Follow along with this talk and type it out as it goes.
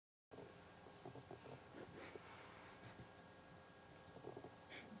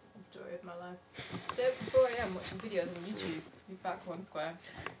my life. Day before I am watching videos on YouTube. Be back one square.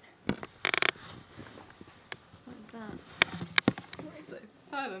 What's that? What is it? It's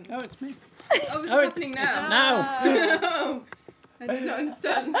silent. Oh, it's me. Oh, it's happening now. It's now. Oh, I did not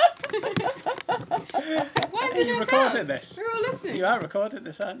understand. Why is it You no recorded sound? this. We're all listening. You are recording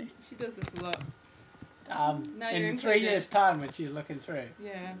this, aren't you? She does this a lot. Now you're In 3 included. years' time, when she's looking through,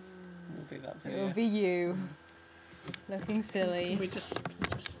 Yeah. we'll be that It video. will be you. Looking silly. We just.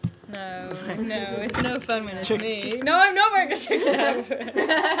 No, it's no fun when it's Chicken- me. chicken. No, I'm not wearing a chicken outfit.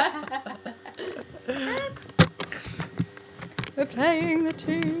 We're playing the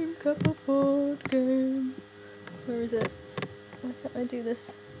Team Keppel board game. Where is it? Why can't I do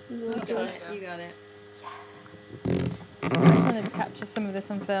this? You got it. I just wanted to capture some of this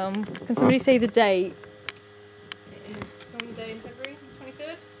on film. Can somebody say the date? It is Sunday in February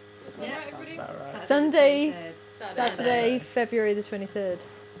 23rd. Is that right, everybody? About right. Sunday, Saturday. Saturday, February the 23rd.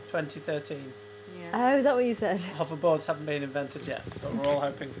 2013. Yeah. Oh, is that what you said? Hoverboards haven't been invented yet, but we're all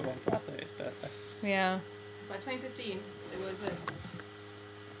hoping for one for our 30th birthday. Yeah. By 2015, they will exist.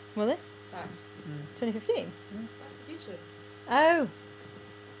 Will it? Fact. 2015? That's the future. Oh.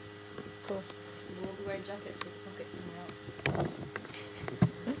 Cool. We'll all be wearing jackets with pockets in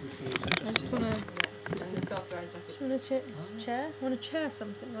I just wanna. the out. And the self-wearing jackets. Do you want to chair? I want to chair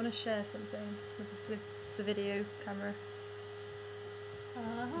something. I want to share something with the video camera.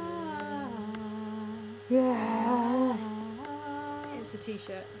 Yes. It's a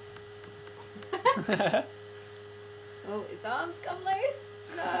t-shirt. Oh, its arms come loose.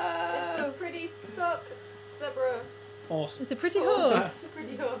 No. It's a pretty sock. Zebra. Horse. It's a pretty horse It's a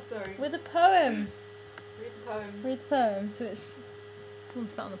pretty horse, sorry. with a poem. Read the poem. Read the poem. So it's. I'm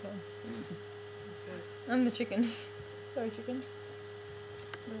sat on the poem. Good. I'm the chicken. Sorry, chicken.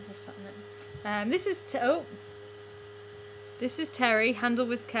 Where's this sat on it? This is Terry. Handle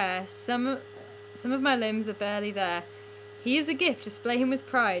with care. Some of my limbs are barely there. He is a gift. Display him with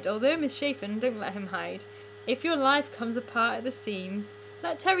pride. Although misshapen, don't let him hide. If your life comes apart at the seams,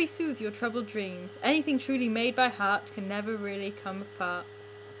 let Terry soothe your troubled dreams. Anything truly made by heart can never really come apart.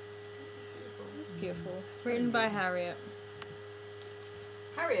 It's beautiful. Written by Harriet.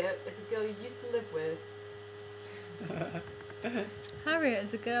 Harriet is a girl you used to live with. Harriet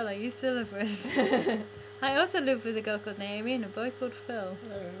is a girl I used to live with. I also lived with a girl called Naomi and a boy called Phil.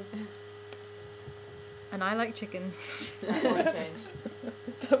 And I like chickens. That won't change.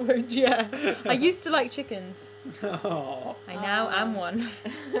 That won't, yeah. I used to like chickens. Oh. I now am one.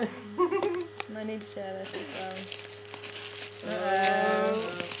 And I need to share this as well.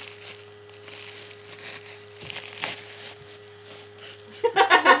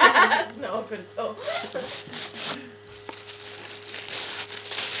 That's not awkward at all.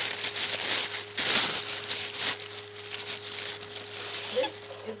 This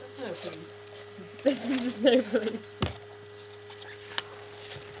is the snow police. This is the snow police.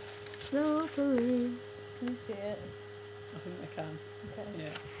 Snow police. Can you see it? I think they can. Okay.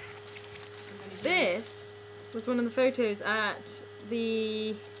 Yeah. This was one of the photos at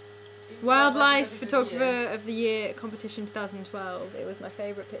the Wildlife Photographer of the Year competition 2012. It was my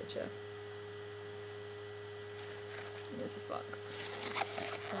favourite picture. There's a fox.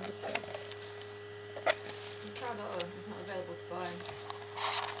 And a sword. I'm proud of it. It's not available to buy.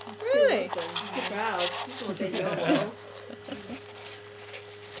 Really? You're proud. This will be your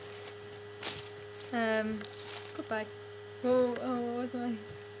Goodbye. Oh, what was my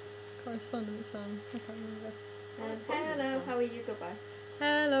correspondence song? I can't remember. Hello, how are you? Goodbye.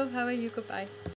 Hello, how are you? Goodbye.